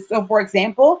thesis, so for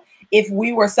example, if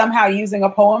we were somehow using a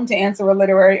poem to answer a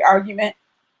literary argument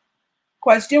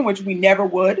question, which we never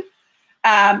would,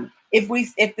 if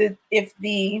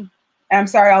the I'm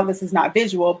sorry, all this is not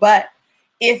visual, but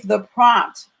if the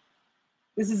prompt,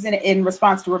 this is in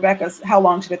response to Rebecca's, how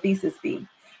long should a thesis be?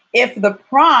 If the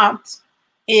prompt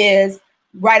is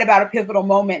write about a pivotal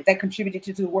moment that contributed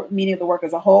to the meaning of the work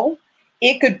as a whole,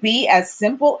 it could be as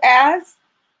simple as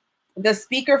the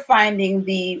speaker finding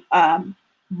the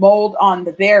mold on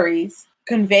the berries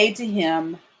conveyed to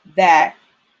him that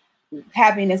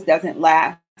happiness doesn't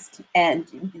last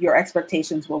and your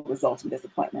expectations will result in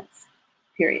disappointments,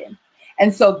 period.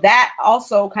 And so that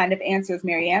also kind of answers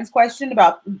Marianne's question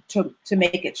about to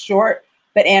make it short,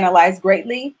 but analyze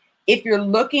greatly. If you're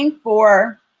looking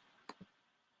for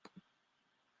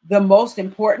the most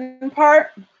important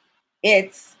part,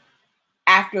 it's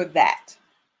after that.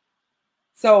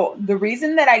 So the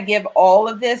reason that I give all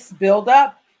of this build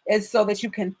up is so that you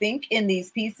can think in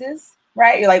these pieces,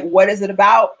 right? You're like, what is it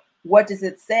about? What does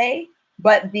it say?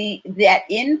 But that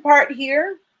end part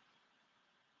here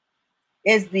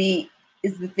is the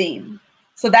theme.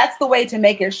 So that's the way to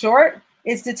make it short,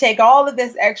 is to take all of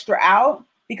this extra out,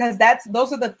 because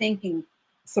those are the thinking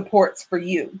supports for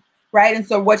you, right? And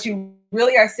so what you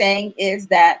really are saying is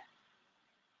that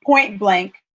point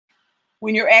blank,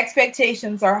 when your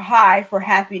expectations are high for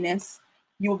happiness,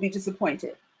 you will be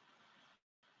disappointed.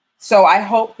 So I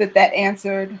hope that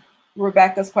answered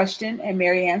Rebecca's question and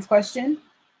Marianne's question.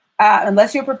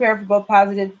 Unless you're prepared for both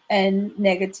positive and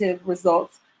negative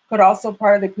results, could also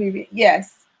part of the previous,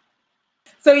 yes.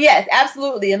 So yes,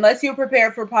 absolutely. Unless you're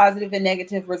prepared for positive and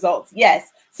negative results,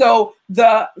 yes. So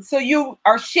you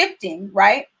are shifting,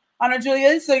 right, Ana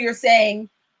Julia? So you're saying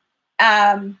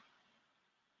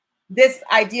this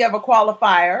idea of a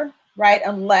qualifier, right?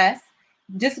 Unless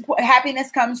happiness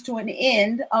comes to an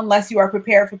end, unless you are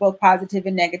prepared for both positive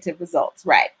and negative results,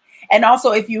 right? And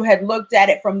also, if you had looked at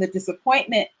it from the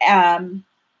disappointment,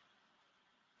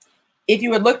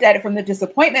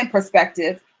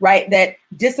 perspective, right, that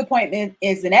disappointment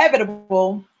is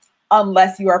inevitable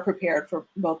unless you are prepared for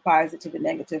both positive and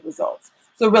negative results.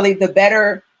 So really, the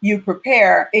better you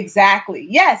prepare, exactly.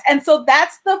 Yes. And so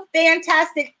that's the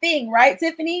fantastic thing, right,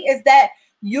 Tiffany, is that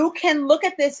you can look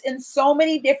at this in so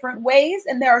many different ways.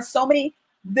 And there are so many,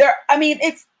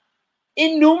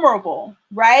 innumerable,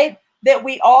 right? That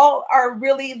we all are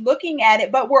really looking at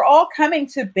it, but we're all coming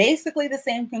to basically the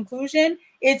same conclusion.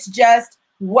 It's just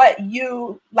what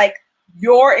you like,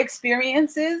 your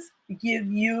experiences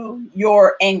give you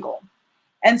your angle.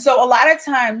 And so a lot of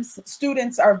times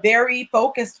students are very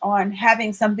focused on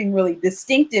having something really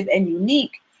distinctive and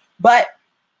unique. But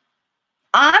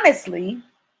honestly,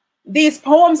 these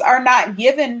poems are not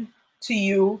given to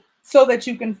you so that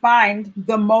you can find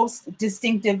the most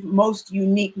distinctive, most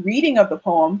unique reading of the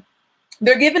poem.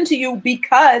 They're given to you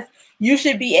because you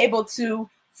should be able to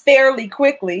fairly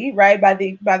quickly, right? By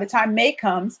the time May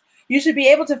comes, you should be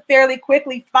able to fairly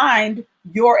quickly find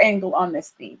your angle on this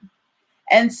theme.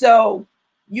 And so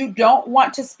you don't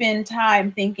want to spend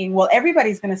time thinking, well,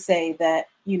 everybody's going to say that,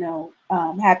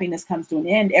 happiness comes to an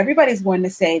end. Everybody's going to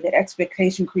say that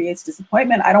expectation creates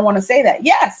disappointment. I don't want to say that.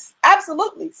 Yes,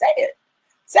 absolutely. Say it.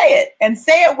 Say it, and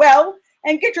say it well,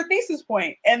 and get your thesis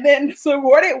point, and then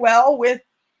support it well with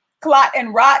clot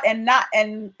and rot and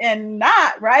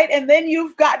not, right? And then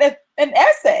you've got an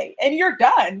essay and you're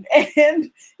done. And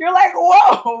you're like,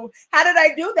 whoa, how did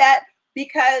I do that?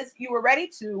 Because you were ready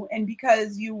to, and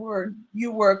because you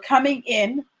were coming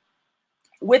in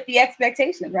with the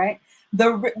expectation, right?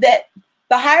 That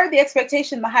the higher the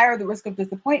expectation, the higher the risk of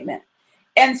disappointment.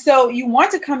 And so you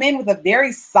want to come in with a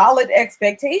very solid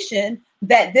expectation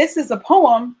that this is a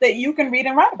poem that you can read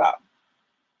and write about,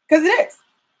 because it is.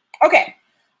 Okay,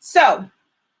 so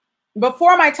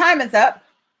before my time is up,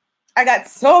 I got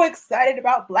so excited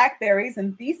about blackberries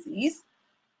and theses.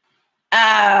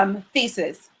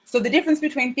 Thesis. So the difference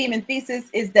between theme and thesis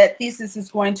is that thesis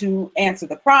is going to answer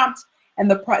the prompt, and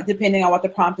depending on what the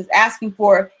prompt is asking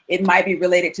for, it might be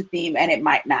related to theme and it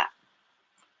might not.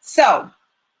 So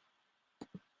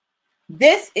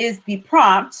this is the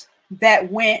prompt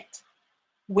that went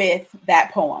with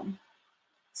that poem.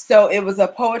 So it was a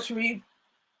poetry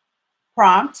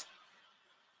prompt.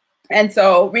 And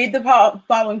so read the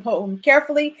following poem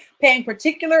carefully, paying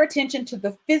particular attention to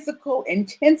the physical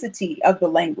intensity of the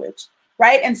language,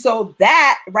 right? And so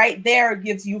that right there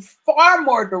gives you far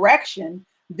more direction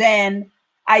than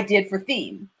I did for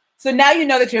theme. So now you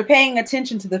know that you're paying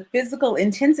attention to the physical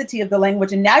intensity of the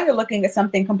language, and now you're looking at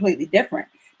something completely different.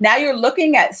 Now you're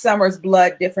looking at Summer's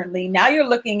Blood differently. Now you're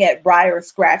looking at Briar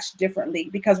Scratch differently,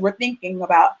 because we're thinking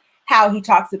about how he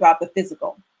talks about the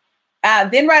physical.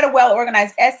 Then write a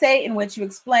well-organized essay in which you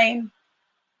explain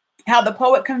how the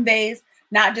poet conveys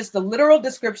not just a literal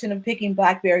description of picking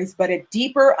blackberries, but a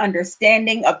deeper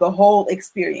understanding of the whole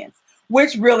experience,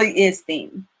 which really is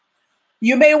theme.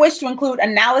 You may wish to include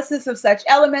analysis of such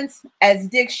elements as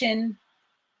diction,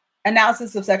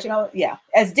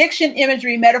 as diction,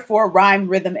 imagery, metaphor, rhyme,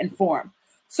 rhythm, and form.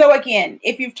 So again,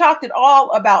 if you've talked at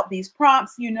all about these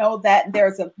prompts, you know that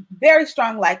there's a very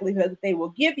strong likelihood that they will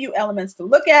give you elements to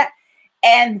look at,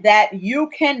 and that you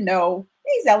can know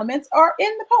these elements are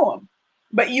in the poem.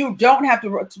 But you don't have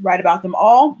to write about them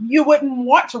all. You wouldn't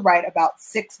want to write about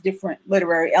 6 different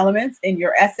literary elements in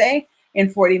your essay in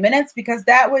 40 minutes, because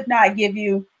that would not give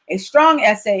you a strong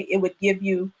essay. It would give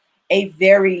you a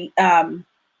very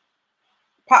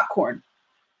popcorn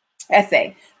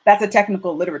essay. That's a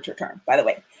technical literature term, by the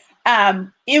way.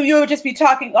 You would just be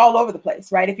talking all over the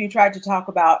place, right? If you tried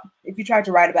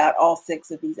to write about all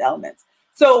 6 of these elements.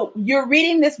 So you're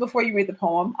reading this before you read the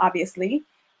poem, obviously,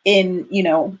 in,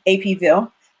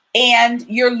 APville, and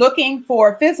you're looking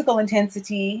for physical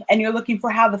intensity, and you're looking for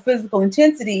how the physical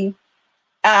intensity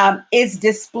is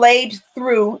displayed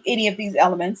through any of these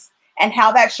elements, and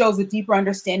how that shows a deeper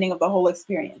understanding of the whole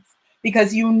experience,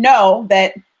 because you know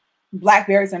that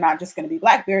blackberries are not just going to be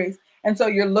blackberries. And so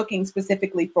you're looking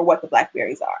specifically for what the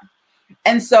blackberries are.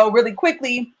 And so really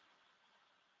quickly,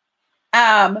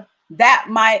 that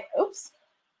might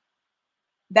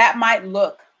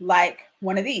look like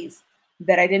one of these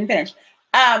that I didn't finish.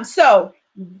 So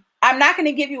I'm not going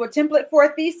to give you a template for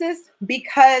a thesis,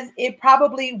 because it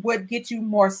probably would get you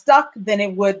more stuck than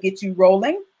it would get you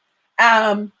rolling.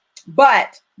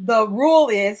 But the rule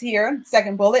is here,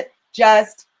 second bullet,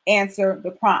 just answer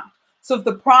the prompt. So if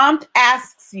the prompt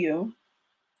asks you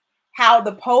how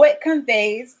the poet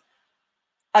conveys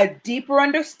a deeper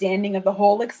understanding of the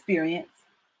whole experience,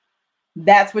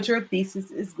 that's what your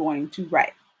thesis is going to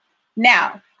write.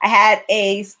 Now, I had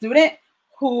a student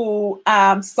who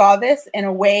saw this in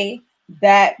a way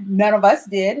that none of us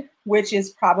did, which is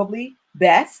probably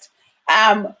best.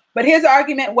 But his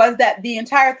argument was that the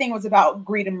entire thing was about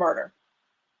greed and murder.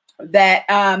 That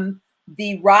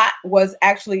the rot was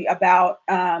actually about,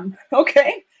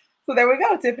 okay, so there we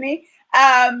go, Tiffany.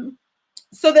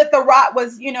 So that the rot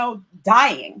was,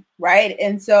 dying, right?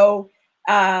 And so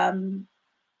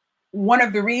one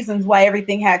of the reasons why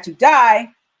everything had to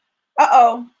die.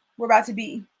 Uh-oh, we're about to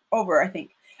be over, I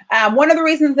think. One of the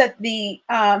reasons that the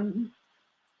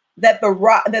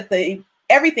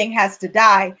everything has to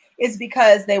die is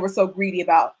because they were so greedy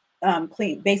about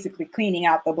basically cleaning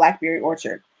out the blackberry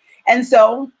orchard. And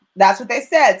so that's what they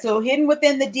said. So hidden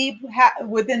deep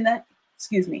within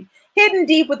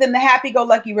the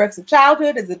happy-go-lucky rifts of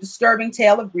childhood is a disturbing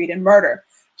tale of greed and murder.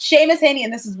 Seamus Heaney,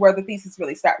 and this is where the thesis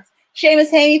really starts.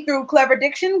 Seamus Heaney, through clever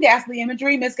diction, ghastly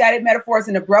imagery, misguided metaphors,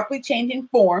 and abruptly changing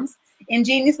forms,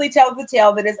 ingeniously tells the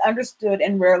tale that is understood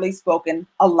and rarely spoken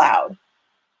aloud.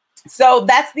 So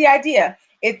that's the idea.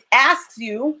 It asks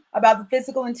you about the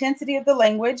physical intensity of the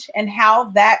language and how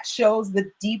that shows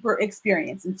the deeper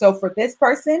experience. And so for this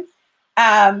person,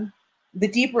 the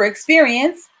deeper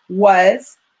experience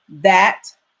was that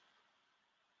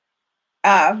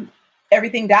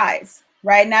everything dies,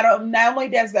 right? Not only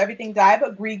does everything die,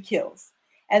 but greed kills.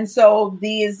 And so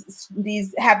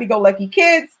these happy-go-lucky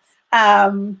kids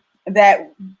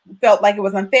that felt like it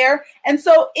was unfair. And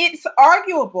so it's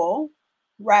arguable,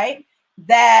 right,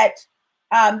 that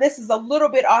this is a little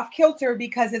bit off kilter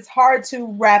because it's hard to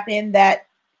wrap in that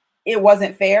it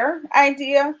wasn't fair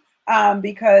idea,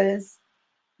 because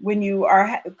when you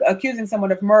are accusing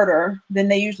someone of murder, then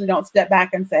they usually don't step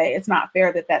back and say it's not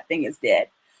fair that that thing is dead.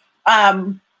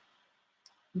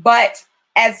 But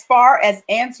as far as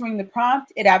answering the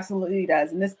prompt, it absolutely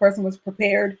does. And this person was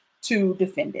prepared to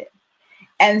defend it.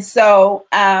 And so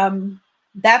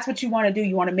that's what you want to do.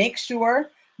 You want to make sure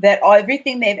that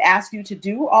everything they've asked you to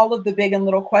do, all of the big and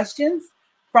little questions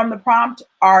from the prompt,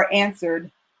 are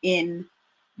answered in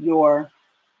your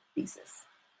thesis.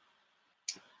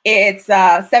 It's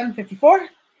 7:54.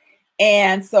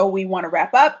 And so we want to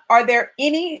wrap up. Are there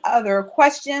any other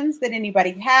questions that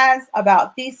anybody has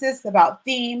about thesis, about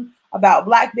theme, about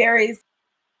blackberries?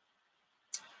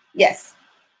 Yes,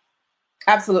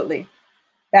 absolutely.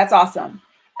 That's awesome.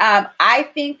 I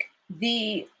think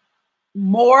the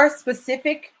more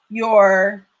specific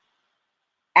your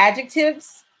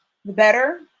adjectives, the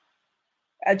better.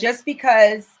 Just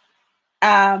because,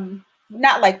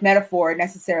 not like metaphor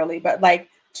necessarily, but like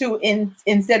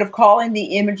instead of calling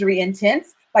the imagery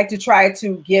intense, like to try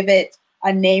to give it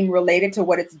a name related to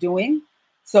what it's doing.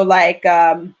 So like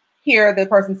here, the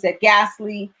person said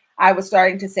ghastly. I was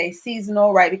starting to say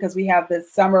seasonal, right? Because we have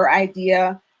this summer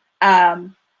idea,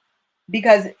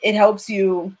 because it helps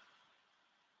you.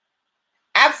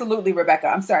 Absolutely, Rebecca.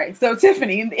 I'm sorry. So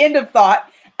Tiffany, end of thought.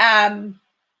 No,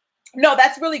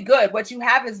 that's really good. What you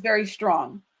have is very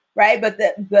strong, right? But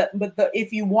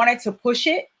if you wanted to push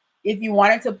it,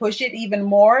 even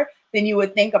more, then you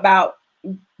would think about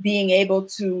being able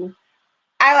to,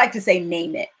 I like to say,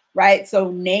 name it, right?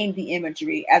 So name the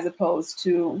imagery as opposed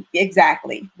to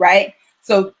exactly, right?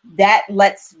 So that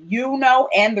lets you know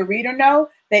and the reader know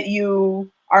that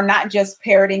you are not just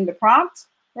parroting the prompt,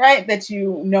 right? That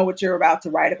you know what you're about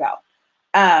to write about.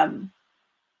 That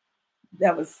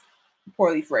was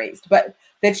poorly phrased, but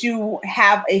that you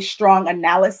have a strong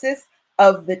analysis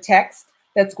of the text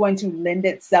that's going to lend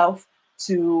itself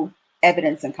to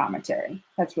evidence and commentary.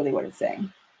 That's really what it's saying.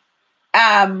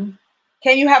 Can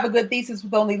you have a good thesis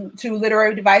with only 2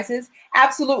 literary devices?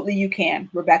 Absolutely, you can,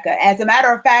 Rebecca. As a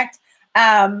matter of fact,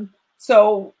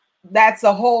 so that's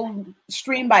a whole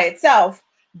stream by itself,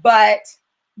 but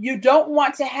you don't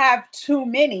want to have too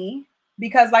many,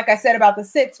 because like I said about the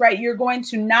 6, right, you're going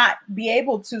to not be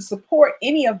able to support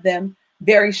any of them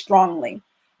very strongly.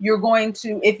 You're going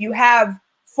to, if you have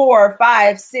 4,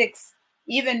 5, 6,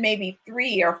 even maybe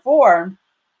 3 or 4,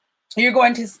 you're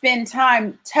going to spend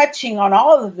time touching on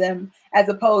all of them as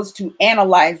opposed to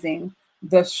analyzing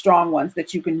the strong ones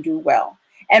that you can do well.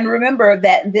 And remember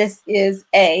that this is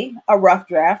a rough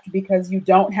draft because you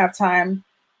don't have time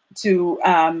to,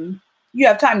 you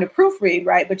have time to proofread,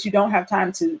 right? But you don't have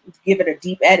time to give it a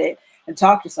deep edit and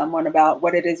talk to someone about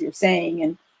what it is you're saying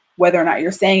and whether or not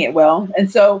you're saying it well.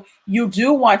 And so you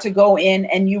do want to go in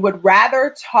and you would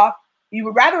rather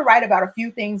write about a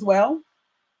few things well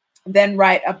than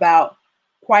write about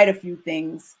quite a few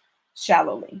things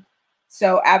shallowly.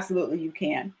 So absolutely you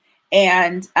can.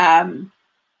 And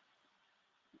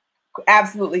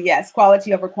absolutely, yes,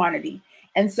 quality over quantity.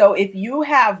 And so if you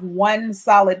have one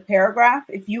solid paragraph,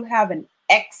 if you have an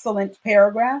excellent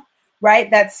paragraph,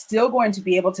 right, that's still going to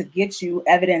be able to get you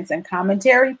evidence and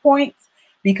commentary points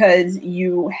because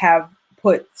you have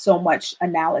put so much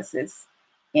analysis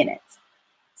in it.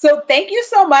 So thank you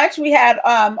so much. We had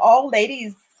all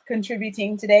ladies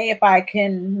contributing today, if I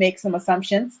can make some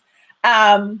assumptions.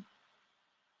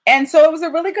 And so it was a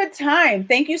really good time.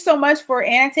 Thank you so much for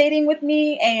annotating with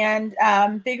me and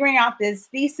figuring out this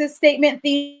thesis statement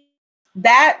theme.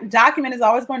 that document is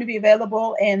always going to be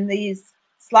available, and these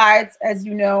slides, as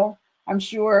you know, I'm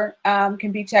sure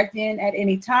can be checked in at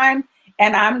any time.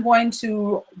 And I'm going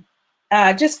to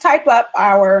just type up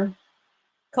our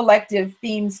collective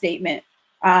theme statement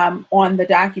on the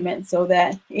document, so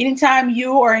that anytime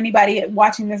you or anybody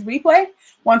watching this replay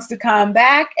wants to come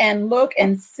back and look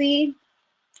and see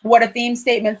what a theme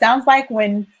statement sounds like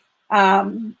when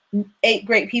 8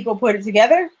 great people put it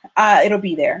together, it'll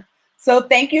be there. So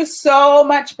thank you so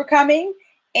much for coming,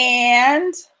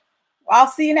 and I'll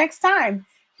see you next time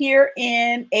here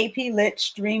in AP Lit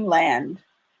Streamland.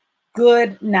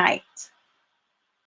 Good night.